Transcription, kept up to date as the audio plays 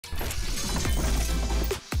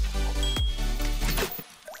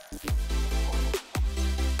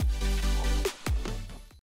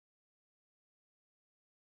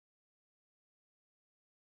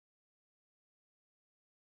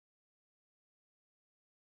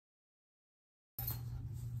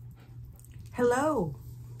Hello,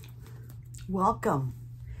 welcome.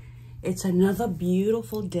 It's another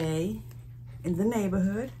beautiful day in the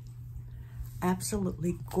neighborhood.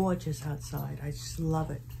 Absolutely gorgeous outside. I just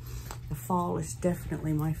love it. The fall is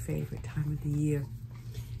definitely my favorite time of the year.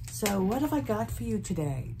 So what have I got for you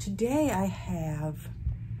today? Today I have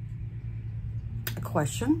a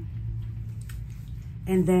question,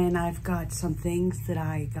 and then I've got some things that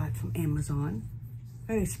I got from Amazon,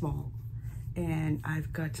 very small. And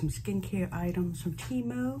I've got some skincare items from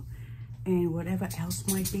Temu and whatever else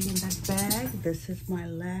might be in that bag. This is my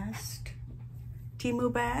last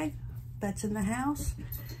Temu bag that's in the house.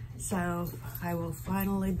 So I will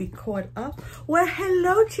finally be caught up. Well,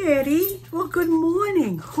 hello, Teddy. Well, good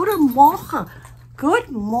morning. Goedemorgen. Good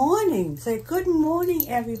morning. Say good morning,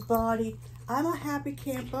 everybody. I'm a happy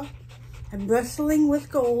camper. I'm wrestling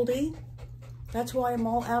with Goldie. That's why I'm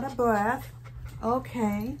all out of breath.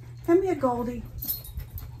 Okay. Come here, Goldie.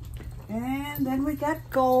 And then we got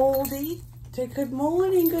Goldie. Say good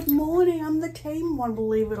morning, good morning. I'm the tame one,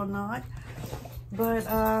 believe it or not. But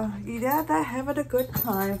yeah, they're having a good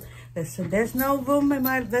time. Listen, there's no room in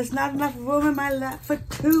my, there's not enough room in my lap for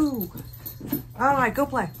two. All right, go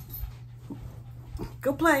play.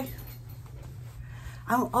 Go play.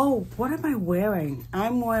 Oh, what am I wearing?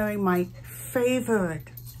 I'm wearing my favorite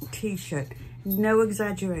t-shirt. No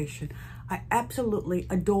exaggeration. I absolutely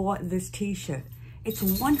adore this t-shirt. It's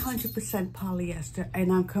 100% polyester, and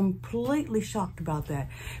I'm completely shocked about that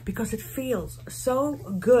because it feels so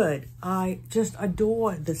good. I just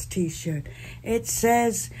adore this t-shirt. It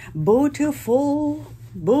says, beautiful,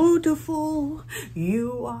 beautiful,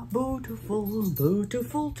 you are beautiful,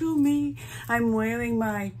 beautiful to me. I'm wearing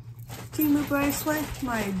my Temu bracelet,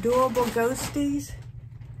 my adorable ghosties.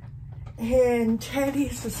 And Teddy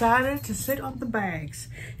has decided to sit on the bags.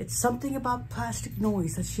 It's something about plastic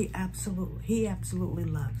noise that he absolutely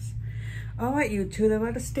loves. All right, you two, they're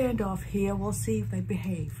at a standoff here. We'll see if they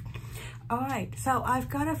behave. All right, so I've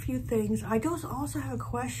got a few things. I also have a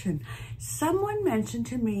question. Someone mentioned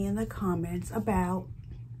to me in the comments about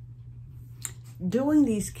doing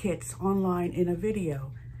these kits online in a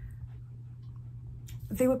video.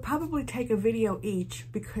 They would probably take a video each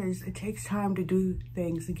because it takes time to do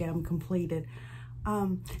things and get them completed.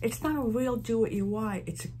 It's not a real do-it-you-want.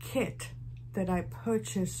 It's a kit that I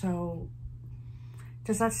purchased. So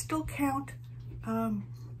does that still count?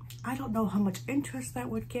 I don't know how much interest that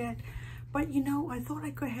would get, but you know, I thought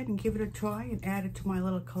I'd go ahead and give it a try and add it to my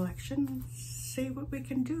little collection and see what we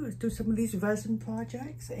can do. Is do some of these resin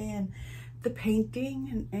projects and the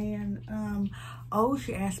painting and oh,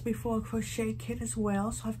 she asked me for a crochet kit as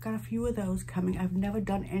well, so I've got a few of those coming. I've never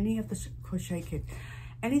done any of the crochet kit.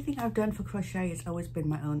 Anything I've done for crochet has always been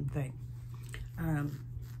my own thing.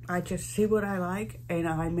 I just see what I like and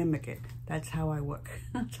I mimic it. That's how I work.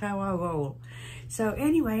 That's how I roll. So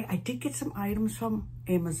anyway, I did get some items from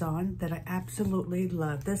Amazon that I absolutely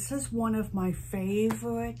love. This is one of my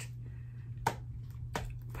favorite.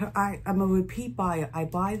 I'm a repeat buyer. I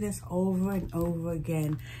buy this over and over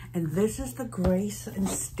again. And this is the Grace and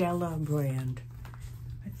Stella brand.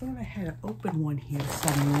 I thought I had an open one here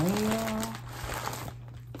somewhere.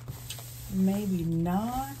 Maybe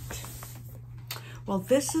not. Well,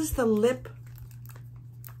 this is the lip.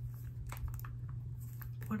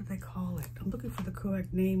 What do they call it? I'm looking for the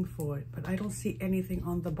correct name for it, but I don't see anything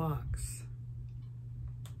on the box.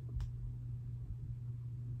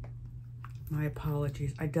 My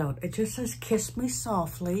apologies, I don't. It just says Kiss Me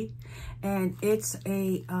Softly, and it's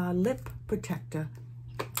a lip protector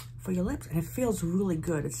for your lips, and it feels really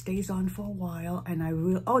good. It stays on for a while,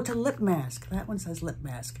 and oh, it's a lip mask. That one says lip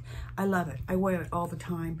mask. I love it. I wear it all the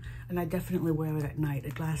time, and I definitely wear it at night.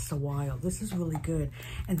 It lasts a while. This is really good.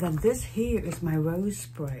 And then this here is my rose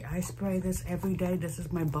spray. I spray this every day. This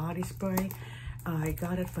is my body spray. I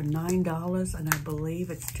got it for $9, and I believe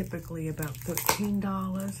it's typically about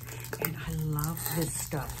 $13, and I love this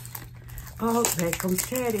stuff. Oh, there comes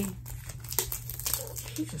Teddy.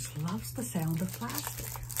 He just loves the sound of plastic.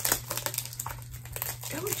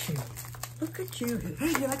 Don't you? Look at you.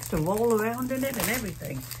 He likes to roll around in it and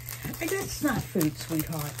everything. And that's not food,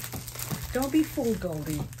 sweetheart. Don't be fooled,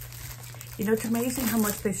 Goldie. You know, it's amazing how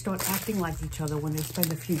much they start acting like each other when they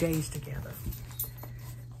spend a few days together.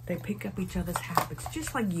 They pick up each other's habits,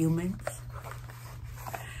 just like humans.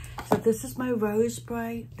 So this is my rose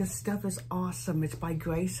spray. This stuff is awesome. It's by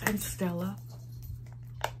Grace and Stella.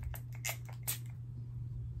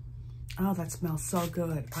 Oh, that smells so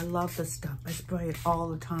good. I love this stuff. I spray it all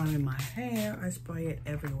the time in my hair. I spray it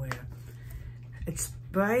everywhere. It's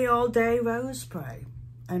spray all day rose spray.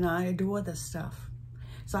 And I adore this stuff.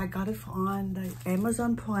 So I got it on the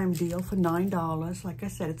Amazon Prime deal for $9. Like I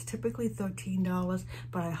said, it's typically $13,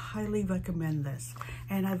 but I highly recommend this.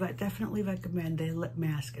 And I definitely recommend their lip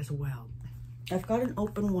mask as well. I've got an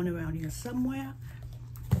open one around here somewhere.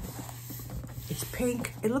 It's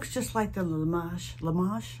pink. It looks just like the Lamash.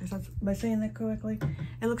 Am I saying that correctly?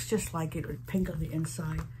 It looks just like it, with pink on the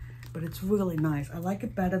inside, but it's really nice. I like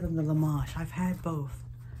it better than the Lamash. I've had both.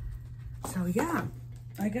 So yeah,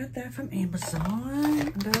 I got that from Amazon.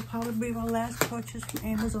 And that'll probably be my last purchase from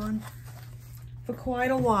Amazon for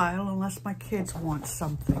quite a while, unless my kids want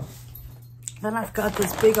something. Then I've got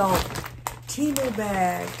this big old Temu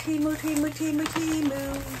bag. Temu, Temu, Temu,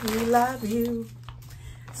 Temu, we love you.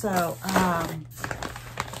 So,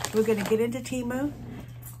 we're going to get into Temu,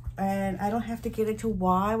 and I don't have to get into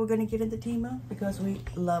why we're going to get into Temu, because we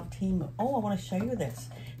love Temu. Oh, I want to show you this.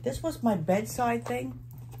 This was my bedside thing,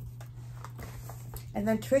 and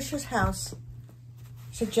then Trisha's house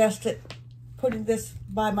suggested putting this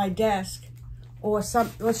by my desk, or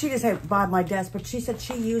well, she didn't say by my desk, but she said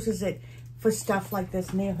she uses it for stuff like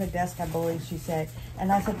this near her desk, I believe she said.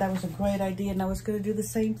 And I thought that was a great idea, and I was going to do the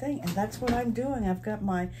same thing. And that's what I'm doing. I've got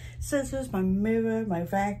my scissors, my mirror, my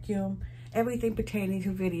vacuum, everything pertaining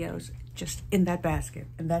to videos just in that basket.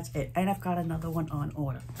 And that's it. And I've got another one on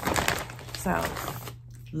order. So,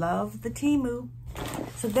 love the Temu.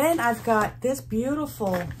 So then I've got this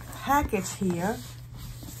beautiful package here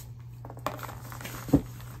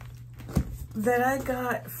that I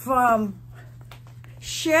got from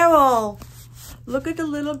Cheryl. Look at the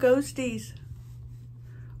little ghosties.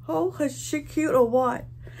 Oh, is she cute or what?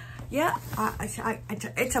 Yeah,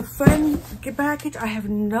 it's a fun package. I have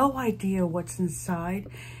no idea what's inside.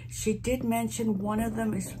 She did mention one of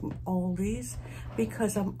them is from Aldi's,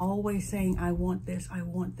 because I'm always saying I want this, I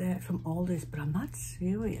want that from Aldi's, but I'm not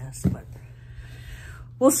serious. But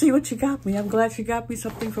we'll see what she got me. I'm glad she got me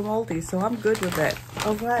something from Aldi's, so I'm good with that.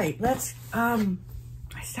 All right, let's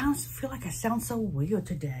feel like I sound so weird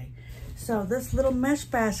today. So this little mesh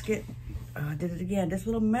basket, did it again. This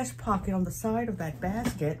little mesh pocket on the side of that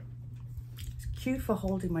basket. It's cute for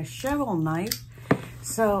holding my Cheryl knife.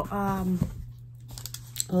 So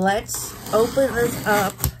let's open this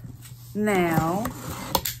up now,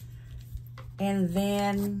 and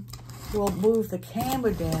then we'll move the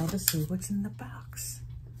camera down to see what's in the box.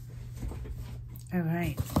 All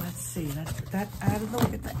right, let's see. Let's put that out of the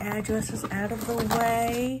way. Get the addresses out of the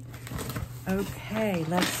way. Okay,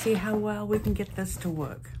 let's see how well we can get this to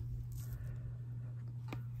work.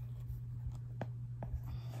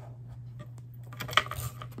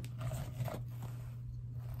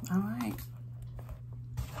 All right.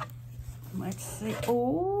 Let's see.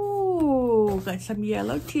 Oh, got some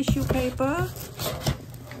yellow tissue paper.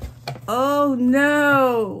 Oh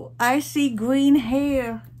no, I see green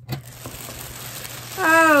hair.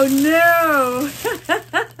 Oh no!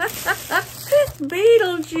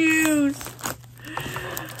 Beetlejuice!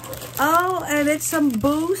 Oh, and it's some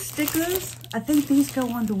Boo stickers. I think these go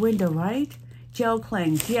on the window, right? Gel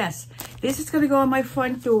clings, yes. This is going to go on my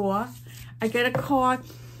front door. I get a card.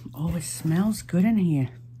 Oh, it smells good in here.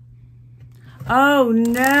 Oh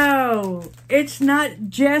no! It's not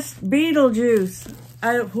just Beetlejuice,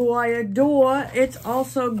 who I adore. It's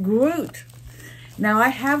also Groot. Now, I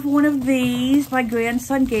have one of these. My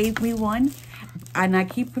grandson gave me one, and I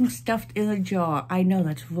keep him stuffed in a jar. I know,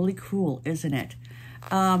 that's really cool, isn't it?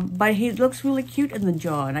 But he looks really cute in the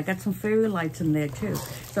jar, and I got some fairy lights in there, too.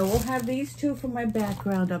 So we'll have these two for my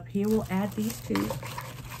background up here. We'll add these two.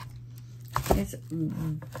 It's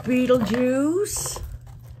Beetlejuice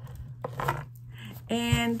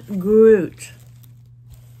and Groot.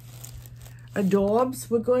 Adorbs.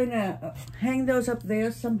 We're going to hang those up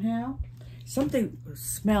there somehow. Something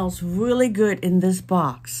smells really good in this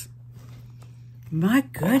box. My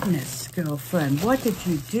goodness, girlfriend, what did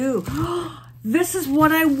you do? This is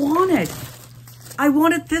what I wanted. I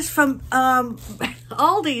wanted this from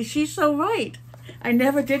Aldi. She's so right. I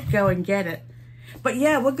never did go and get it. But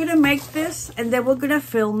yeah, we're going to make this, and then we're going to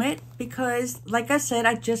film it, because, like I said,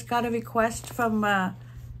 I just got a request from a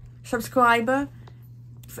subscriber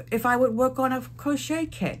if I would work on a crochet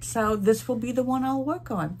kit. So this will be the one I'll work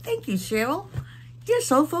on. Thank you, Cheryl. You're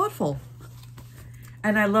so thoughtful.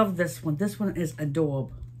 And I love this one. This one is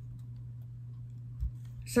adorable.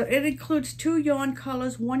 So it includes 2 yarn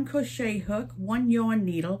colors, 1 crochet hook, 1 yarn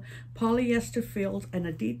needle, polyester frills, and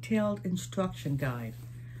a detailed instruction guide.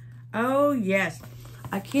 Oh, yes.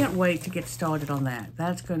 I can't wait to get started on that.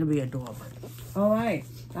 That's going to be adorable. All right.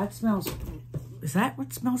 That smells... Is that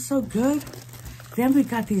what smells so good? Then we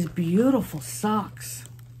got these beautiful socks.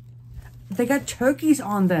 They got turkeys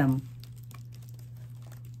on them.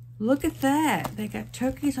 Look at that. They got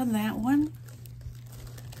turkeys on that one.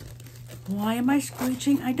 Why am I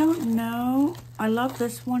screeching? I don't know. I love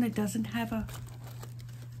this one. It doesn't have a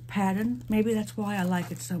pattern. Maybe that's why I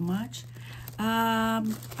like it so much.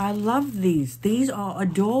 I love these. These are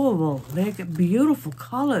adorable. They get beautiful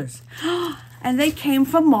colors. And they came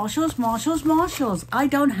from Marshalls. I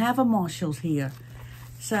don't have a Marshalls here.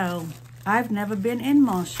 So I've never been in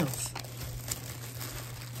Marshalls.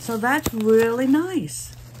 So that's really nice.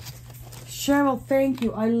 Cheryl, thank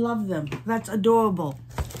you. I love them. That's adorable.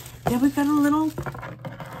 Then we got a little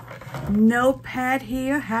notepad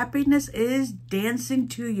here. Happiness is dancing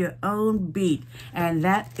to your own beat. And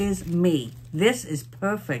that is me. This is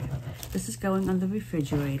perfect. This is going on the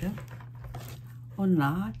refrigerator. Or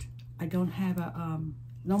not. I don't have a,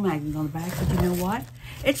 no magnet on the back, but you know what?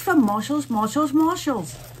 It's from Marshalls.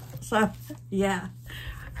 So, yeah.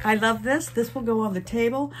 I love this. This will go on the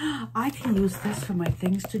table. I can use this for my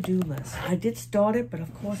things to do list. I did start it, but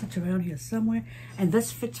of course it's around here somewhere. And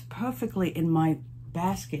this fits perfectly in my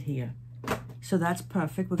basket here. So that's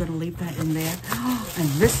perfect. We're going to leave that in there. And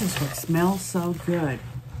this is what smells so good.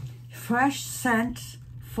 Fresh scent,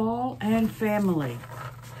 fall and family.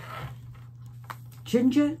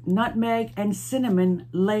 Ginger, nutmeg, and cinnamon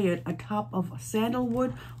layered atop of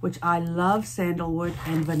sandalwood, which I love sandalwood,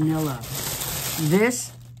 and vanilla.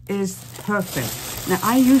 This is perfect. Now,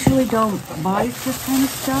 I usually don't buy this kind of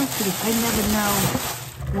stuff because I never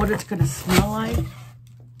know what it's going to smell like.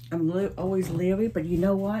 I'm always leery, but you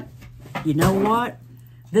know what? You know what?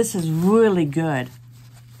 This is really good.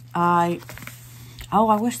 I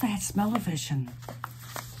wish they had smell-o-vision.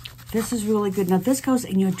 This is really good. Now, this goes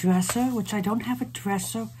in your dresser, which I don't have a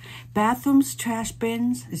dresser. Bathrooms, trash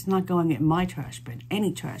bins. It's not going in my trash bin,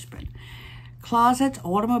 any trash bin. Closets,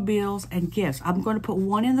 automobiles, and gifts. I'm going to put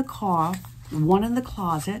one in the car, one in the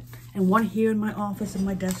closet, and one here in my office and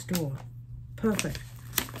my desk drawer. Perfect.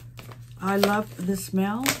 I love the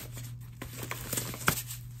smell.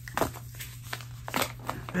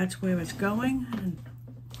 That's where it's going.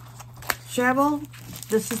 Cheryl,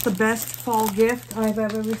 this is the best fall gift I've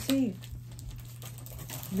ever received.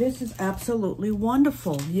 This is absolutely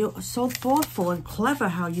wonderful. You're so thoughtful and clever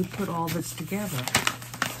how you put all this together.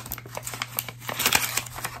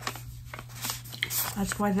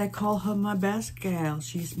 That's why they call her my best gal.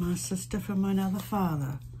 She's my sister from another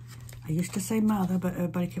father. I used to say mother, but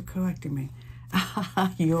everybody kept correcting me.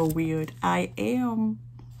 You're weird. I am.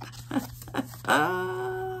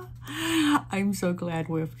 I'm so glad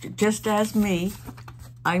we're, just as me,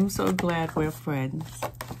 I'm so glad we're friends.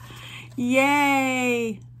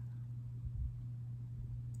 Yay!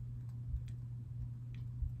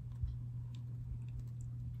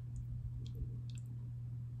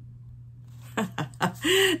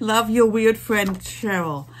 Love your weird friend,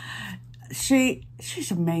 Cheryl.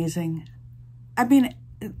 She's amazing. I mean,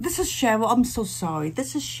 this is Cheryl. I'm so sorry.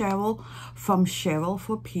 This is Cheryl from Cheryl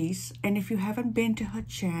for Peace. And if you haven't been to her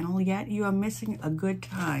channel yet, you are missing a good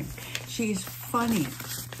time. She is funny.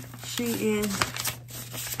 She is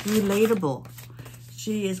relatable.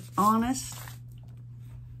 She is honest.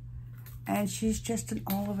 And she's just an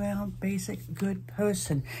all-around basic good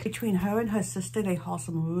person. Between her and her sister, they haul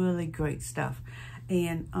some really great stuff.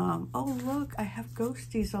 And, oh, look, I have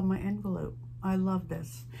ghosties on my envelope. I love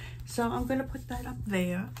this. So I'm going to put that up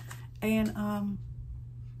there. And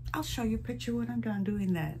I'll show you a picture when I'm done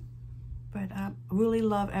doing that. But I really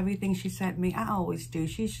love everything she sent me. I always do.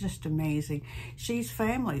 She's just amazing. She's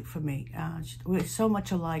family for me. We're so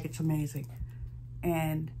much alike. It's amazing.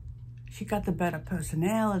 And she got the better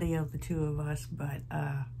personality of the two of us. But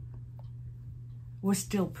we're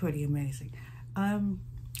still pretty amazing.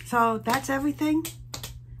 So that's everything.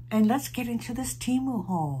 And let's get into this Temu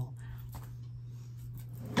haul.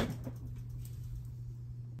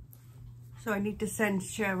 So I need to send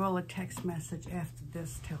Cheryl a text message after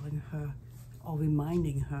this telling her or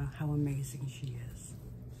reminding her how amazing she is.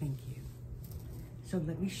 Thank you. So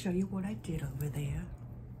let me show you what I did over there.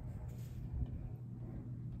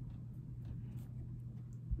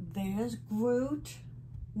 There's Groot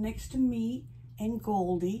next to me and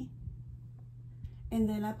Goldie. And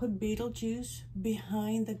then I put Beetlejuice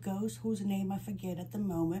behind the ghost, whose name I forget at the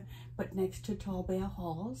moment, but next to Tall Bear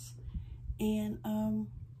Halls. And,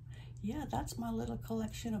 yeah, that's my little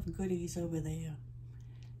collection of goodies over there.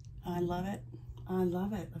 I love it. I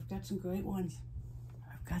love it. I've got some great ones.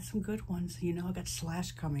 I've got some good ones. You know, I got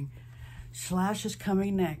Slash coming. Slash is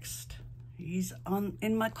coming next. He's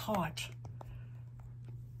in my cart.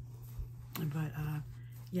 But,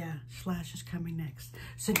 yeah, Slash is coming next.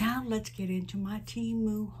 So now let's get into my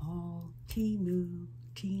Temu haul. Temu.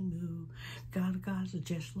 Gotta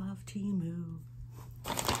just love Temu.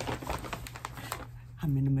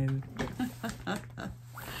 I'm in the mood.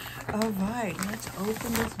 All right, let's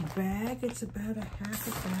open this bag. It's about a half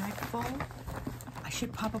a bag full. I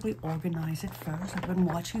should probably organize it first. I've been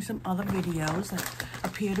watching some other videos that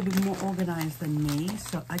appear to be more organized than me,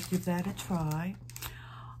 so I'd give that a try.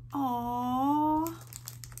 Aww.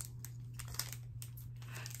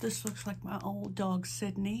 This looks like my old dog,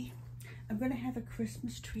 Sydney. I'm gonna have a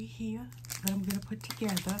Christmas tree here that I'm gonna put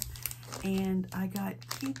together, and I got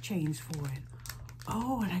keychains for it.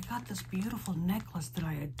 Oh, and I got this beautiful necklace that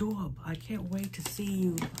I adore. I can't wait to see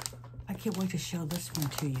you. I can't wait to show this one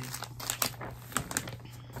to you.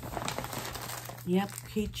 Yep,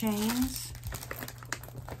 keychains.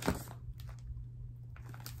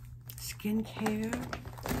 Skincare.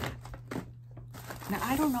 Now,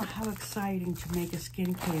 I don't know how exciting to make a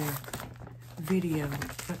skincare video,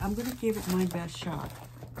 but I'm going to give it my best shot.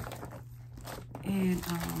 And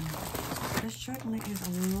there certainly is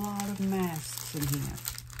a lot of masks in here.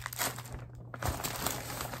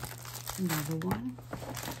 Another one.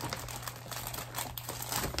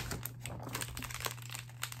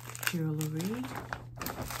 Jewelry.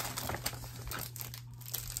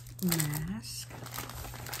 Mask.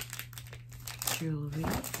 Jewelry.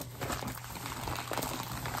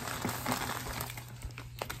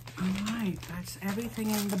 All right, that's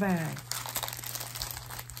everything in the bag.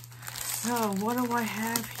 So, what do I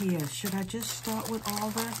have here? Should I just start with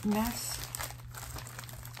all that mess?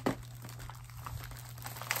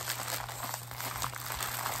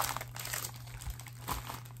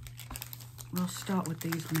 We'll start with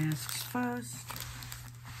these masks first.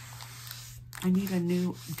 I need a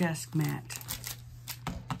new desk mat.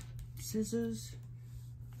 Scissors.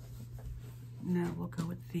 No, we'll go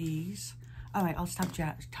with these. All right, I'll stop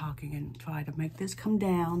talking and try to make this come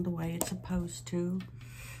down the way it's supposed to,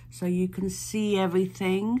 so you can see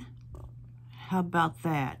everything. How about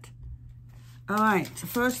that? All right, the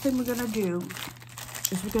first thing we're gonna do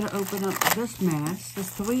is we're gonna open up this mask. There's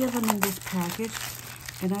 3 of them in this package,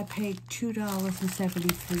 and I paid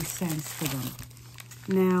 $2.73 for them.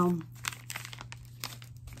 Now,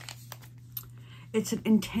 it's an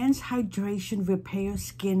intense hydration repair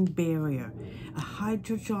skin barrier, a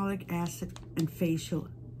hyaluronic acid and facial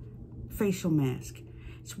mask.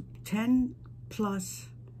 It's 10 plus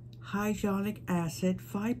hyaluronic acid,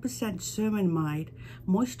 5% ceramide,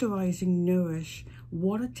 moisturizing, nourish,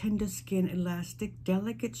 water tender skin, elastic,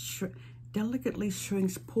 delicately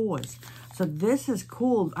shrinks pores. So this is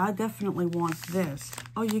cool. I definitely want this.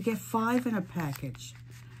 Oh, you get 5 in a package.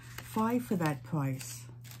 5 for that price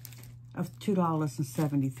of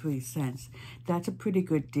 $2.73. That's a pretty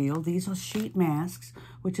good deal. These are sheet masks,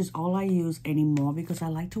 which is all I use anymore because I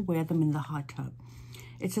like to wear them in the hot tub.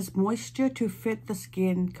 It says moisture to fit the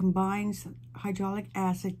skin, combines hyaluronic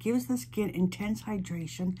acid, gives the skin intense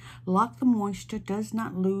hydration, lock the moisture, does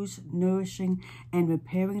not lose nourishing and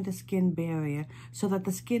repairing the skin barrier so that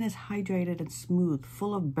the skin is hydrated and smooth,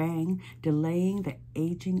 full of bang, delaying the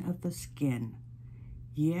aging of the skin.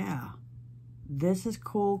 Yeah. This is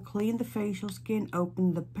cool. Clean the facial skin,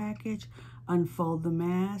 open the package, unfold the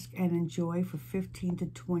mask, and enjoy for 15 to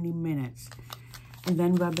 20 minutes. And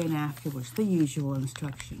then rub in afterwards, the usual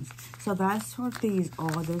instructions. So that's what these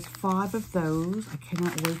are. There's 5 of those. I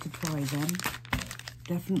cannot wait to try them.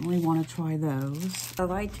 Definitely want to try those. All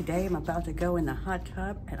right, today I'm about to go in the hot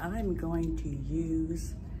tub, and I'm going to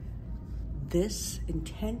use this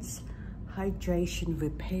Intense Hydration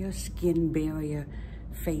Repair Skin Barrier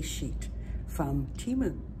Face Sheet from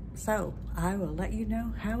Temu. So I will let you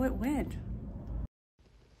know how it went.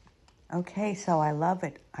 Okay, so I love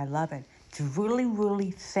it. I love it. It's really,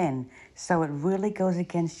 really thin, so it really goes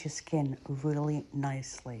against your skin really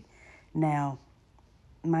nicely. Now,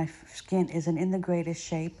 my skin isn't in the greatest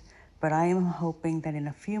shape, but I am hoping that in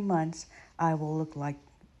a few months, I will look like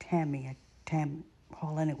Tammy,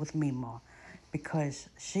 Hall in It with me more, because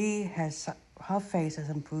her face has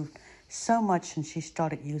improved so much since she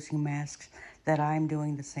started using masks that I'm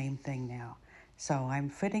doing the same thing now. So I'm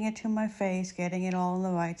fitting it to my face, getting it all in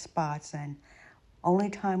the right spots, and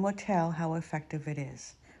only time will tell how effective it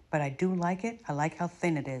is. But I do like it. I like how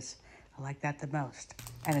thin it is. I like that the most.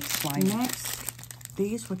 And it's slimy. Next,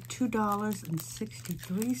 these were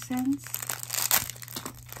 $2.63.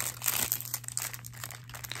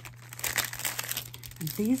 And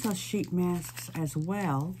these are sheet masks as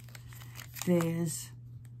well. This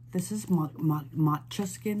is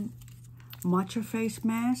matcha face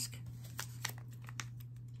mask.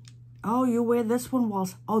 Oh, you wear this one while...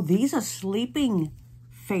 Oh, these are sleeping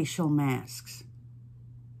facial masks.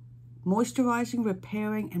 Moisturizing,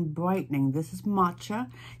 repairing, and brightening. This is matcha.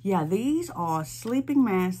 Yeah, these are sleeping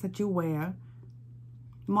masks that you wear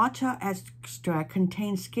Matcha extract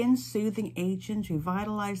contains skin-soothing agents,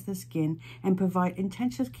 revitalize the skin, and provide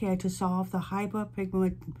intensive care to solve the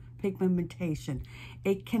hyperpigmentation.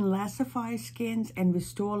 It can laxify skins and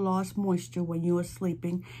restore lost moisture when you are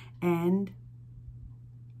sleeping and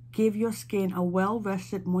give your skin a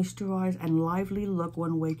well-rested, moisturized, and lively look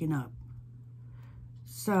when waking up.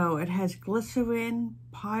 So it has glycerin,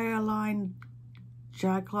 pyrroline,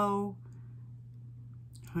 jaglo.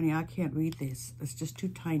 Honey, I can't read this. It's just too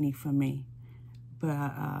tiny for me.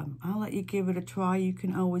 But I'll let you give it a try. You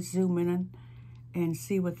can always zoom in and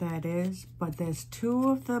see what that is. But there's two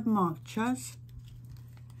of the matchas.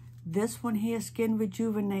 This one here, Skin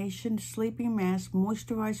Rejuvenation, Sleeping Mask,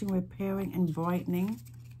 Moisturizing, Repairing, and Brightening.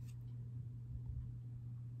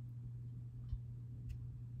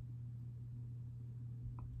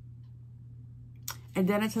 And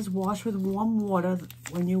then it says wash with warm water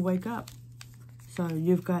when you wake up. So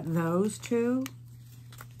you've got those two.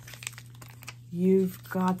 You've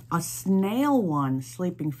got a snail one,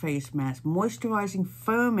 sleeping face mask, moisturizing,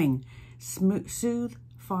 firming, soothe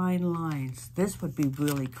fine lines. This would be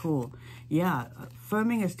really cool. Yeah,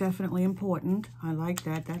 firming is definitely important. I like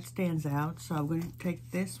that. That stands out. So I'm going to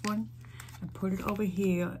take this one and put it over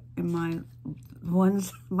here in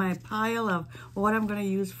my pile of what I'm going to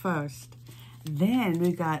use first. Then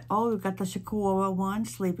we got the Shakura one,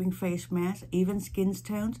 sleeping face mask, even skin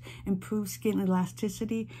tones, improve skin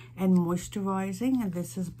elasticity and moisturizing. And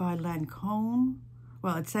this is by Lancome.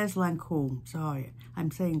 Well, it says Lancome. Sorry,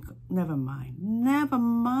 I'm saying, never mind. Never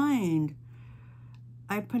mind.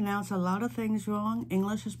 I pronounce a lot of things wrong.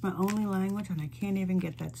 English is my only language, and I can't even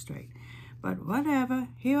get that straight. But whatever,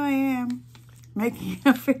 here I am, making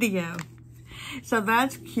a video. So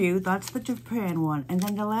that's cute. That's the Japan one. And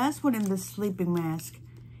then the last one in this sleeping mask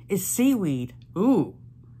is seaweed. Ooh.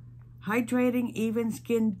 Hydrating, even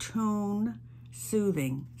skin tone,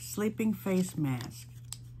 soothing, sleeping face mask.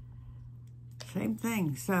 Same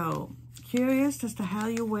thing. So curious as to how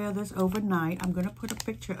you wear this overnight. I'm going to put a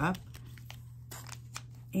picture up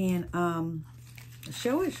and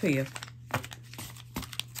show it to you.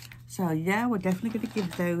 So yeah, we're definitely going to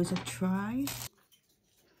give those a try.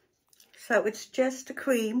 So it's just a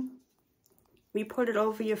cream. You put it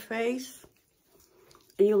over your face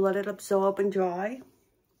and you let it absorb and dry.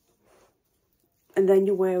 And then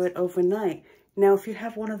you wear it overnight. Now, if you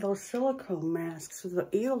have one of those silicone masks with the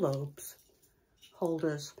earlobes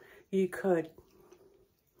holders, you could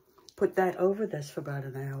put that over this for about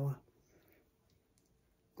an hour.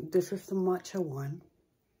 This is the matcha one.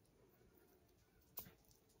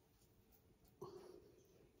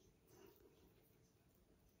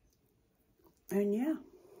 And yeah,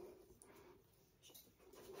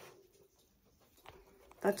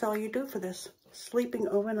 that's all you do for this. Sleeping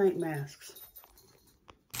overnight masks.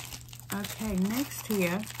 Okay, next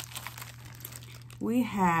here, we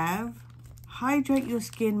have Hydrate Your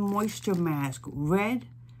Skin Moisture Mask. Red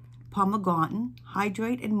pomegranate,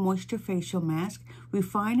 hydrate and moisture facial mask.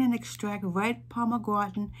 Refine and extract red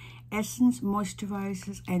pomegranate essence,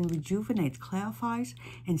 moisturizes and rejuvenates, clarifies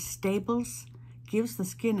and stables. Gives the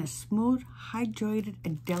skin a smooth, hydrated,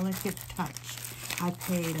 and delicate touch. I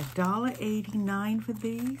paid $1.89 for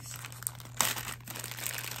these.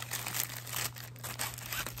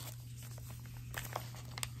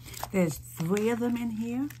 There's 3 of them in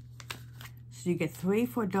here. So you get 3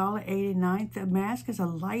 for $1.89. The mask is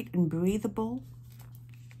light and breathable.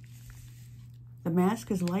 The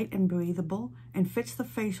mask is light and breathable and fits the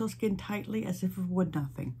facial skin tightly as if it were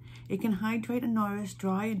nothing. It can hydrate and nourish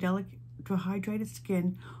dry and delicate hydrated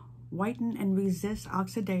skin, whiten and resist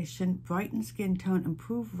oxidation, brighten skin tone,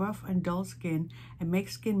 improve rough and dull skin, and make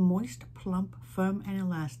skin moist, plump, firm, and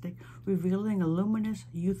elastic, revealing a luminous,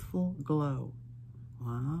 youthful glow.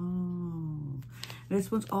 Wow.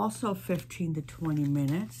 This one's also 15 to 20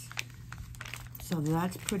 minutes. So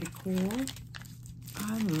that's pretty cool.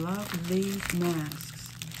 I love these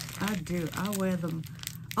masks. I do. I wear them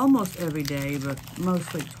almost every day, but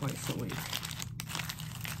mostly twice a week.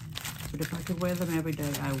 But if I could wear them every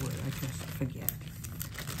day, I would. I just forget.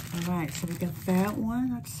 All right, so we got that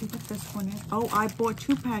one. Let's see what this one is. Oh, I bought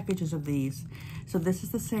 2 packages of these. So this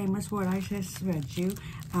is the same as what I just read you.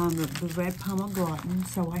 The red pomegranate.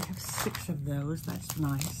 So I have 6 of those. That's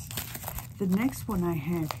nice. The next one I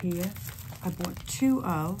have here, I bought 2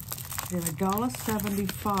 of. They're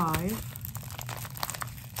 $1.75. I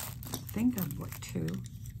think I bought 2.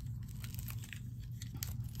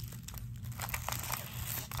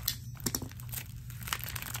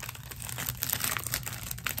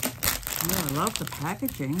 Oh, I love the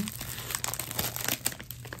packaging.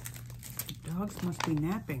 The dogs must be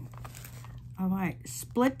napping. All right,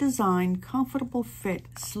 split design, comfortable fit,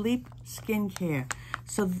 sleep skincare.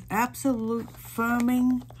 So absolute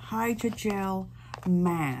firming hydrogel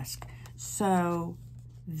mask. So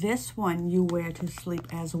this one you wear to sleep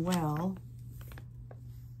as well.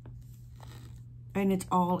 And it's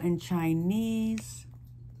all in Chinese,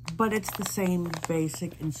 but it's the same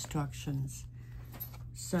basic instructions.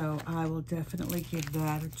 So I will definitely give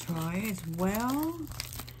that a try as well,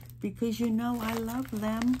 because you know I love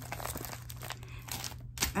them.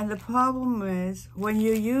 And the problem is, when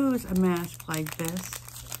you use a mask like this,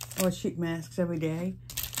 or sheet masks every day,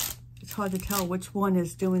 it's hard to tell which one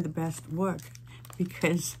is doing the best work,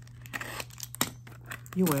 because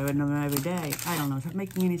you're wearing them every day. I don't know, is that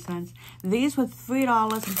making any sense? These were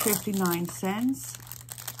 $3.59.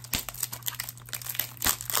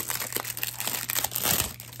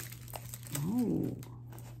 Oh,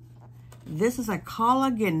 this is a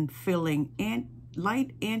collagen filling and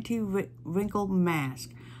light anti-wrinkle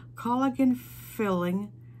mask. Collagen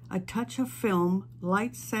filling, a touch of film,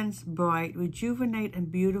 light sense bright, rejuvenate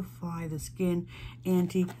and beautify the skin,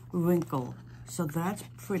 anti-wrinkle. So that's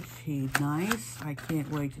pretty nice. I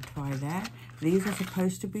can't wait to try that. These are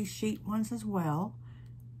supposed to be sheet ones as well.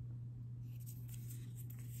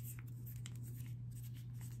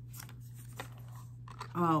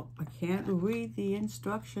 Oh, I can't read the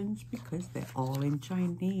instructions because they're all in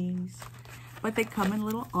Chinese. But they come in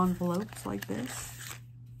little envelopes like this.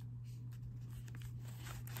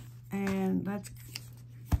 And let's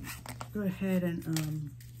go ahead and,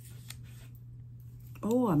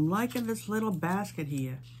 oh, I'm liking this little basket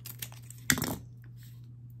here.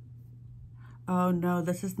 Oh no,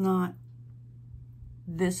 this is not.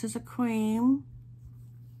 This is a cream,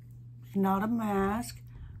 not a mask.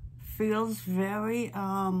 Feels very,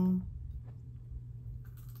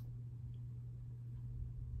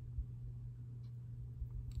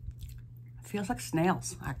 feels like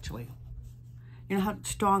snails, actually. You know how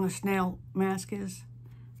strong a snail mask is?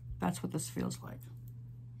 That's what this feels like.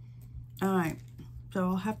 All right, so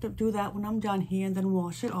I'll have to do that when I'm done here and then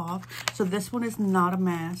wash it off. So this one is not a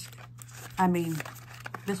mask. I mean,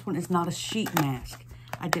 this one is not a sheet mask.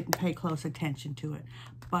 I didn't pay close attention to it,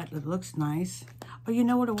 but it looks nice. Oh, you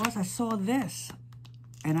know what it was? I saw this,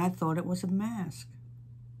 and I thought it was a mask.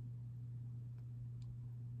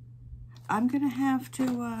 I'm gonna have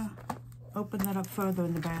to open that up further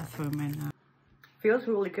in the bathroom. And feels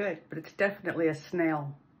really good, but it's definitely a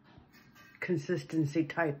snail consistency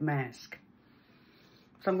type mask.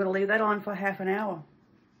 So I'm gonna leave that on for half an hour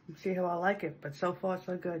and see how I like it, but so far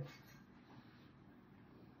so good.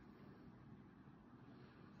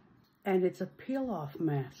 And it's a peel-off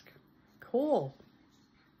mask. Cool.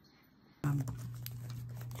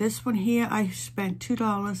 This one here I spent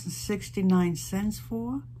 $2.69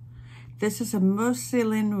 for. This is a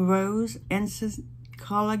Mercilin Rose Essence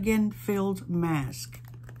Collagen Filled Mask.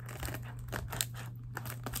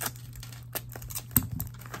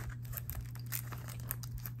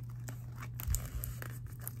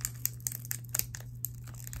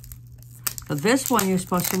 So this one you're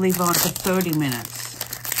supposed to leave on for 30 minutes.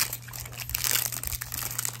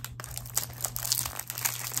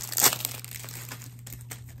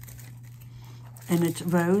 And it's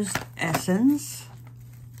Rose Essence.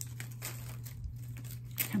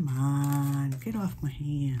 Come on, get off my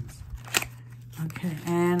hands. Okay,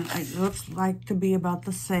 and it looks like to be about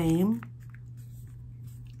the same.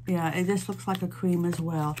 Yeah, it just looks like a cream as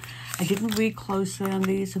well. I didn't read closely on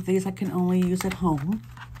these. So these I can only use at home.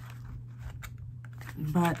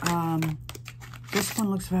 But this one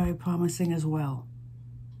looks very promising as well.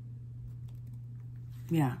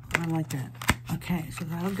 Yeah, I like that. Okay, so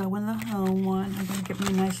that'll go in the home one. I'm gonna get me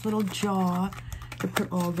a nice little jar to put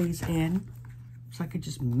all these in, so I could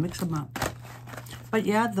just mix them up. But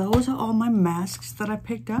yeah, those are all my masks that I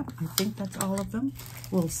picked up. I think that's all of them.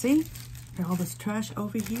 We'll see. Got all this trash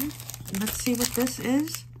over here. Let's see what this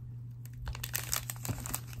is.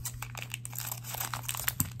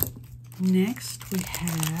 Next we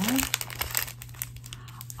have,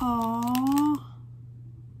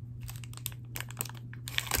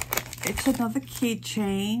 it's another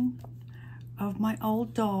keychain of my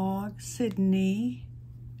old dog, Sydney.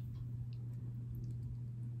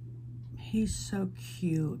 He's so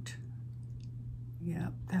cute.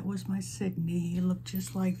 Yep, that was my Sydney. He looked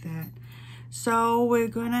just like that. So we're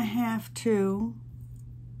gonna have to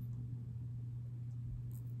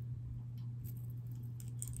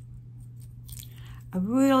I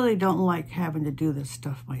really don't like having to do this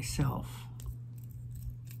stuff myself.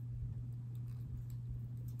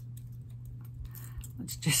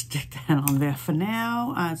 Let's just stick that on there for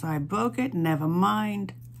now, as I broke it. Never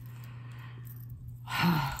mind.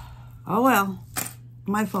 Oh well,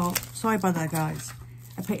 my fault. Sorry about that, guys.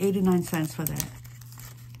 I paid 89 cents for that.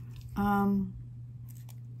 I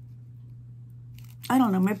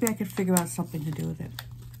don't know, maybe I could figure out something to do with it.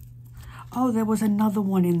 Oh, there was another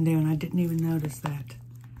one in there and I didn't even notice that.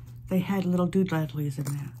 They had little doodadlies in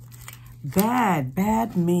there.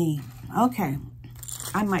 Bad me. Okay,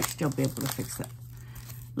 I might still be able to fix that.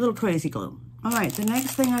 Little crazy glue. All right, the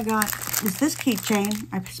next thing I got is this keychain.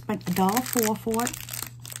 I spent $1.04 for it.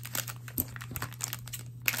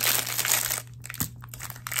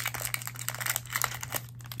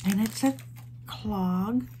 And it's a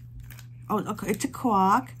clog. Oh, okay, it's a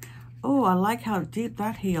cork. Oh, I like how deep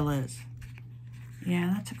that heel is.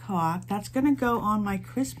 Yeah, that's a cork. That's going to go on my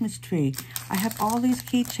Christmas tree. I have all these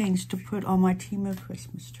keychains to put on my Temu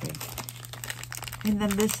Christmas tree. And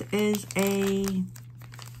then this is a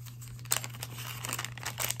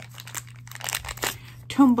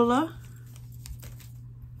tumbler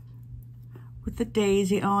with the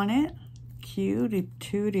daisy on it. Cutie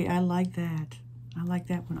tootie. I like that. I like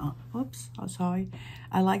that one. Oh, oops, oh, sorry.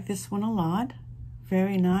 I like this one a lot.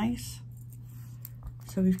 Very nice.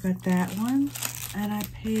 So we've got that one. And I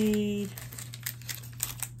paid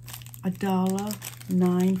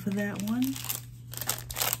 $1.09 for that one.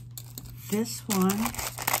 This one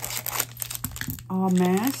are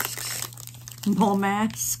masks. More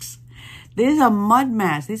masks. These are mud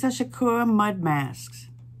masks. These are Shakura mud masks.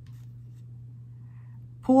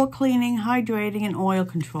 Pore cleaning, hydrating, and oil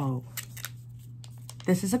control.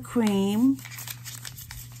 This is a cream.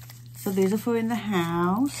 So these are for in the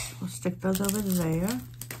house. We'll stick those over there.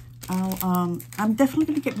 I'm definitely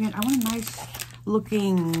going to get me, I want a nice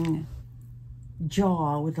looking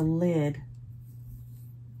jar with a lid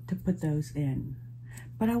to put those in.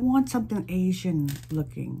 But I want something Asian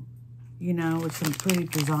looking, you know, with some pretty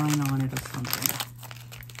design on it or something.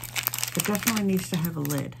 It definitely needs to have a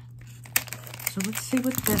lid. So let's see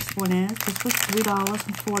what this one is. This was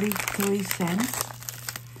 $3.43.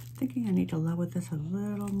 Thinking I need to lower this a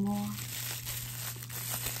little more.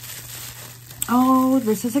 Oh,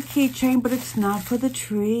 this is a keychain, but it's not for the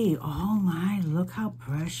tree. Oh my, look how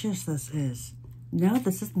precious this is. No,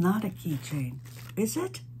 this is not a keychain. Is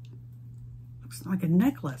it? Looks like a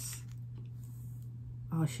necklace.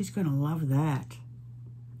 Oh, she's gonna love that.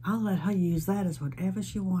 I'll let her use that as whatever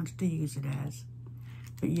she wants to use it as.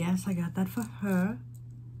 But yes, I got that for her.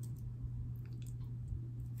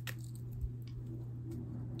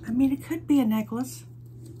 I mean, it could be a necklace.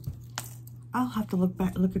 I'll have to look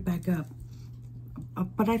it back up.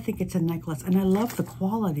 But I think it's a necklace. And I love the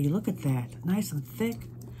quality. Look at that. Nice and thick.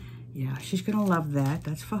 Yeah, she's going to love that.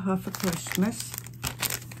 That's for her for Christmas.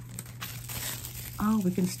 Oh, we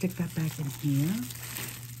can stick that back in here.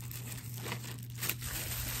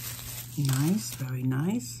 Nice. Very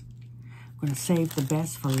nice. I'm going to save the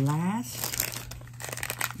best for last.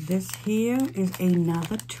 This here is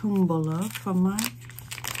another tumbler for my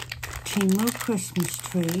Temu Christmas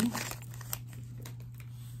tree.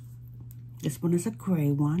 This one is a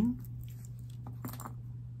gray one.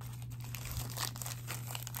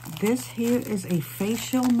 This here is a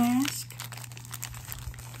facial mask.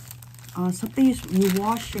 Something you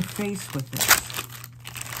wash your face with this.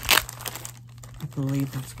 I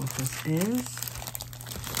believe that's what this is.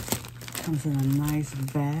 Comes in a nice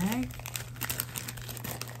bag.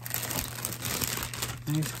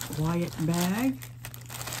 Nice quiet bag.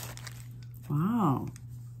 Wow.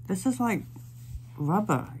 This is like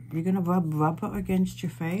rubber. You're going to rub rubber against your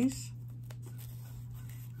face.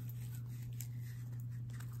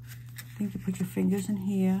 I think you put your fingers in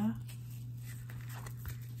here.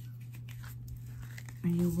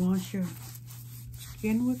 And you wash your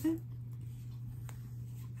skin with it.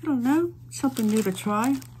 I don't know. Something new to try.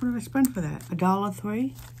 What did I spend for that?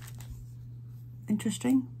 $1.03.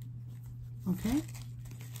 Interesting. Okay.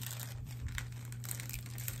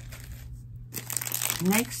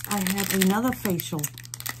 Next, I have another facial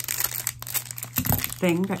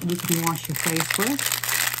thing that you can wash your face with.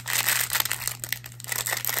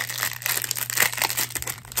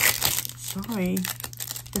 Sorry,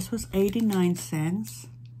 this was 89 cents.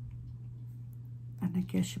 And I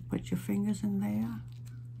guess you put your fingers in there.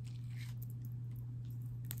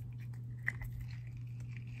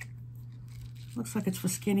 Looks like it's for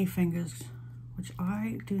skinny fingers, which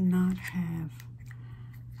I do not have.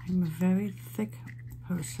 I'm a very thick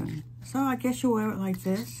person. So I guess you wear it like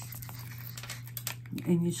this.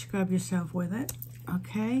 And you scrub yourself with it.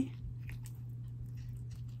 Okay.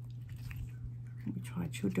 Let me try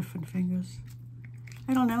 2 different fingers.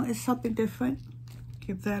 I don't know, it's something different.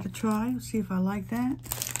 Give that a try, see if I like that.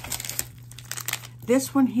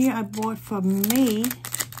 This one here I bought for me.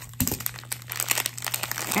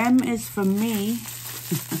 M is for me.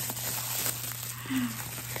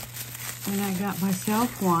 And I got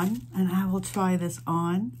myself one, and I will try this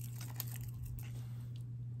on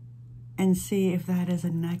and see if that is a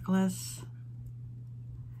necklace.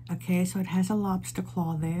 Okay, so it has a lobster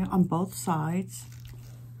claw there on both sides.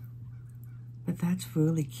 But that's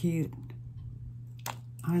really cute.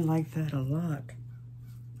 I like that a lot.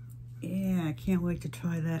 Yeah, I can't wait to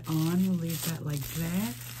try that on. We'll leave that like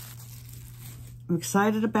that. I'm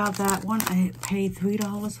excited about that one. I paid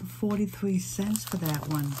 $3.43 for that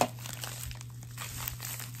one.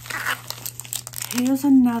 Here's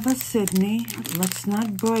another Sydney. Let's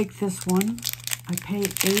not break this one. I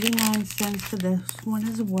paid 89 cents for this one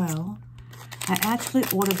as well. I actually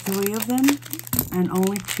ordered 3 of them and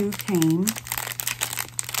only 2 came.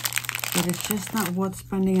 But it's just not worth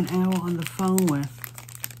spending an hour on the phone with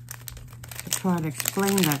to try to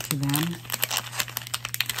explain that to them.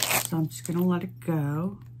 So I'm just going to let it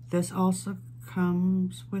go. This also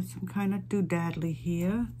comes with some kind of doodadly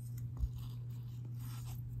here.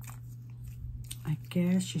 I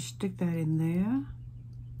guess you stick that in there.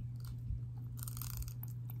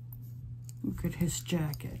 Look at his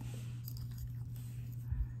jacket.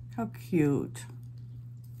 How cute.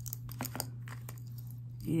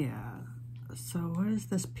 Yeah. So what is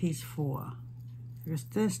this piece for? Because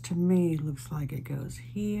this to me looks like it goes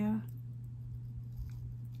here.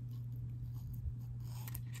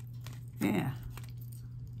 Yeah.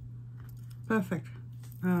 Perfect.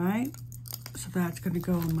 All right. So that's going to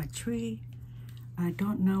go on my tree. I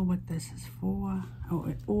don't know what this is for,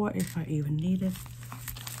 or if I even need it.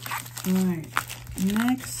 All right.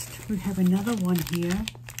 Next, we have another one here.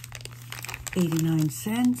 89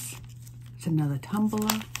 cents. It's another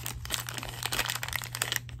tumbler.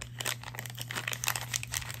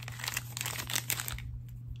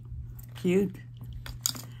 Cute.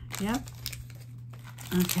 Yep.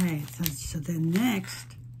 Okay, so then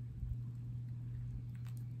next,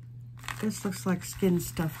 this looks like skin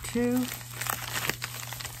stuff too.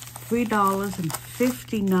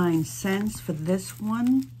 $3.59 for this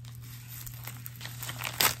one.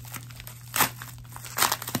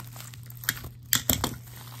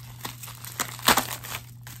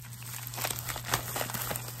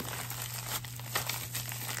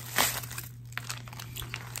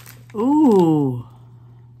 Ooh.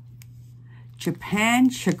 Japan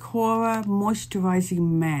Sakura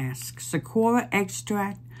Moisturizing Mask. Sakura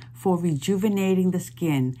extract for rejuvenating the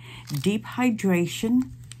skin. Deep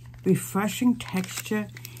hydration, refreshing texture,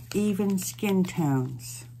 even skin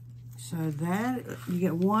tones. So that, you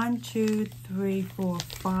get 1, 2, 3, 4,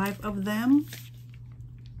 5 of them.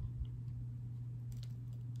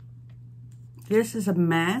 This is a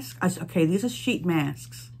mask. Okay, these are sheet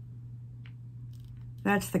masks.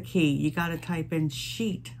 That's the key. You got to type in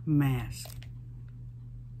sheet mask.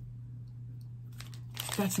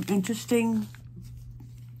 It's got some interesting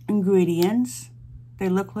ingredients. They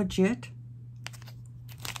look legit.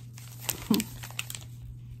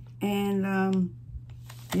 And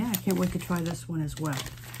yeah, I can't wait to try this one as well.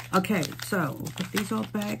 Okay, so we'll put these all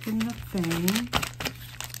back in the thing.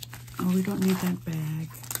 Oh, we don't need that bag.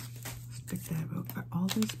 Stick that, all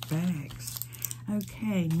these bags.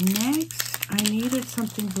 Okay, next. I needed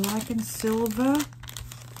something black and silver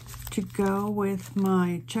to go with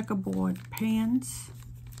my checkerboard pants.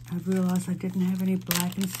 I realized I didn't have any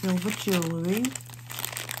black and silver jewelry.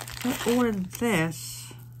 I ordered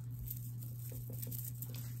this.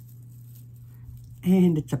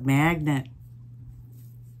 And it's a magnet.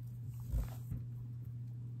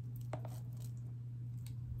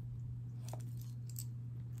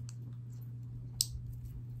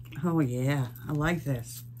 Oh yeah, I like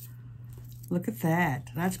this. Look at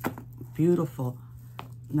that. That's beautiful.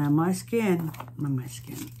 Now my skin,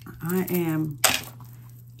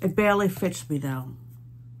 it barely fits me though.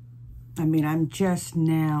 I mean, I'm just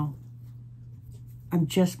making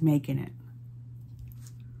it.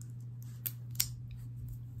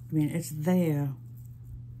 I mean, it's there.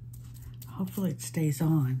 Hopefully it stays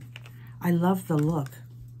on. I love the look.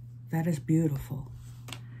 That is beautiful.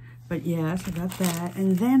 But yes, I got that.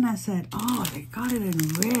 And then I said, oh, they got it in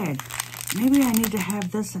red. Maybe I need to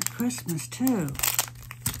have this at Christmas too.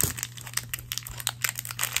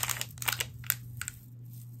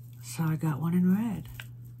 So I got one in red.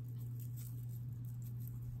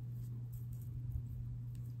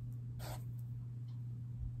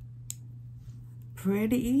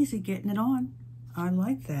 Pretty easy getting it on. I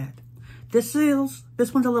like that. This one's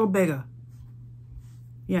a little bigger.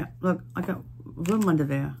 Yeah, look, I got room under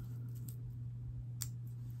there.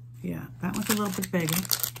 Yeah, that one's a little bit bigger.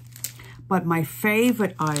 But my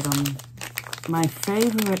favorite item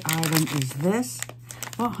is this.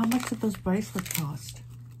 Well, how much did those bracelets cost?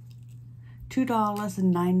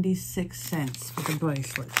 $2.96 for the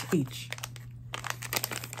bracelets each.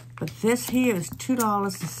 But this here is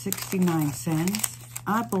 $2.69.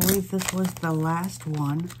 I believe this was the last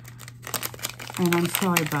one. And I'm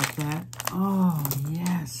sorry about that. Oh,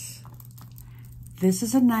 yes. This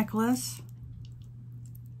is a necklace.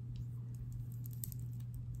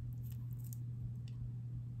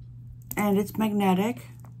 And it's magnetic.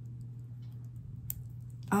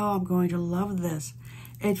 Oh, I'm going to love this.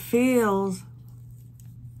 It feels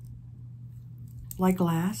like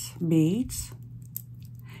glass beads.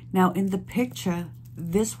 Now, in the picture,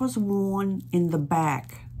 this was worn in the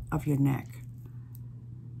back of your neck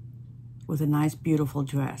with a nice, beautiful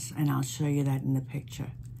dress, and I'll show you that in the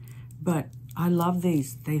picture. But I love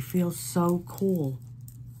these. They feel so cool.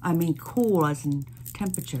 I mean, cool as in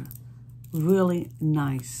temperature. Really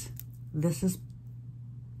nice. This is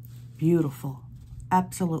beautiful.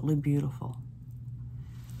 Absolutely beautiful.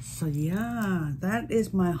 So yeah, that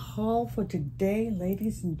is my haul for today,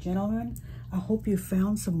 ladies and gentlemen. I hope you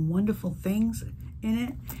found some wonderful things in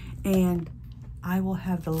it, and I will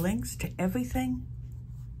have the links to everything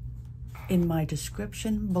in my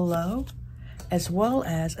description below, as well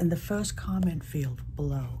as in the first comment field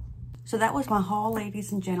below. So that was my haul,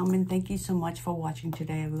 ladies and gentlemen. Thank you so much for watching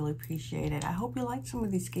today. I really appreciate it. I hope you liked some of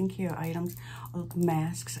these skincare items, or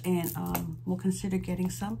masks, and will consider getting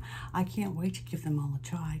some. I can't wait to give them all a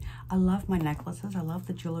try. I love my necklaces. I love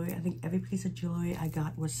the jewelry. I think every piece of jewelry I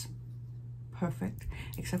got was perfect,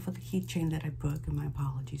 except for the keychain that I broke, and my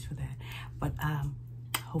apologies for that. But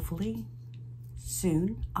hopefully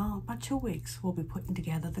soon, about 2 weeks, we'll be putting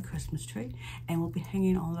together the Christmas tree, and we'll be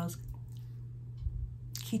hanging all those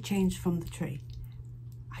keychains from the tree.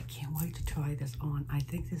 I can't wait to try this on. I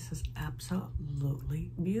think this is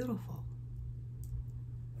absolutely beautiful.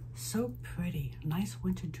 So pretty. Nice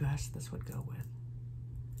winter dress this would go with.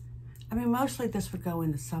 I mean, mostly this would go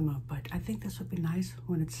in the summer, but I think this would be nice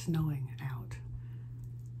when it's snowing out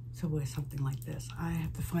to wear something like this. I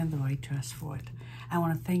have to find the right dress for it. I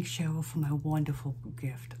want to thank Cheryl for my wonderful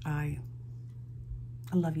gift. I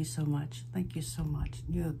love you so much. Thank you so much.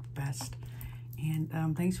 You're the best. And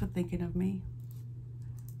thanks for thinking of me.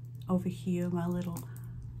 Over here, my little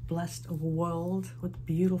blessed world with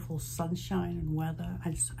beautiful sunshine and weather,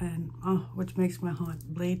 which makes my heart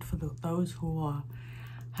bleed for those who are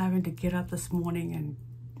having to get up this morning and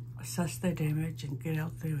assess their damage and get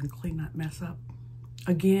out there and clean that mess up.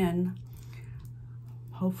 Again,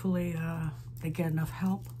 hopefully they get enough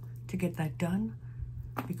help to get that done,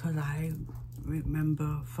 because I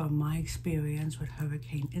remember from my experience with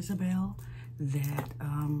Hurricane Isabel that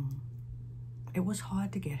it was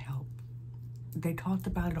hard to get help. They talked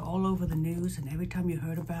about it all over the news, and every time you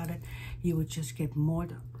heard about it, you would just get more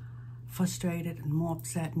frustrated and more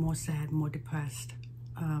upset, more sad, more depressed.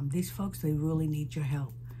 These folks, they really need your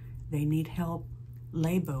help. They need help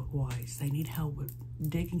labor-wise. They need help with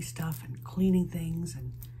digging stuff and cleaning things,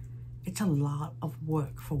 and it's a lot of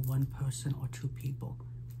work for one person or two people.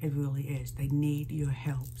 It really is. They need your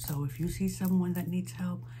help. So if you see someone that needs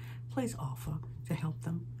help, please offer to help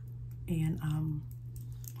them. And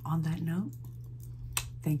on that note,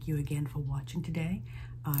 thank you again for watching today.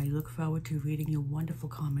 I look forward to reading your wonderful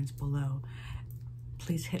comments below.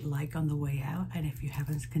 Please hit like on the way out, and if you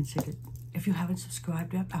haven't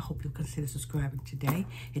subscribed yet, I hope you'll consider subscribing today.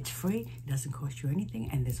 It's free, it doesn't cost you anything,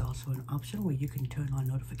 and there's also an option where you can turn on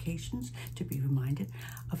notifications to be reminded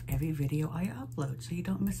of every video I upload, so you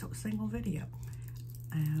don't miss a single video.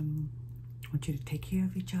 I want you to take care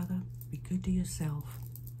of each other, be good to yourself,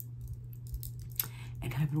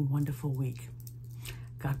 and have a wonderful week.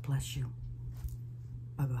 God bless you.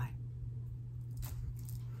 Bye-bye.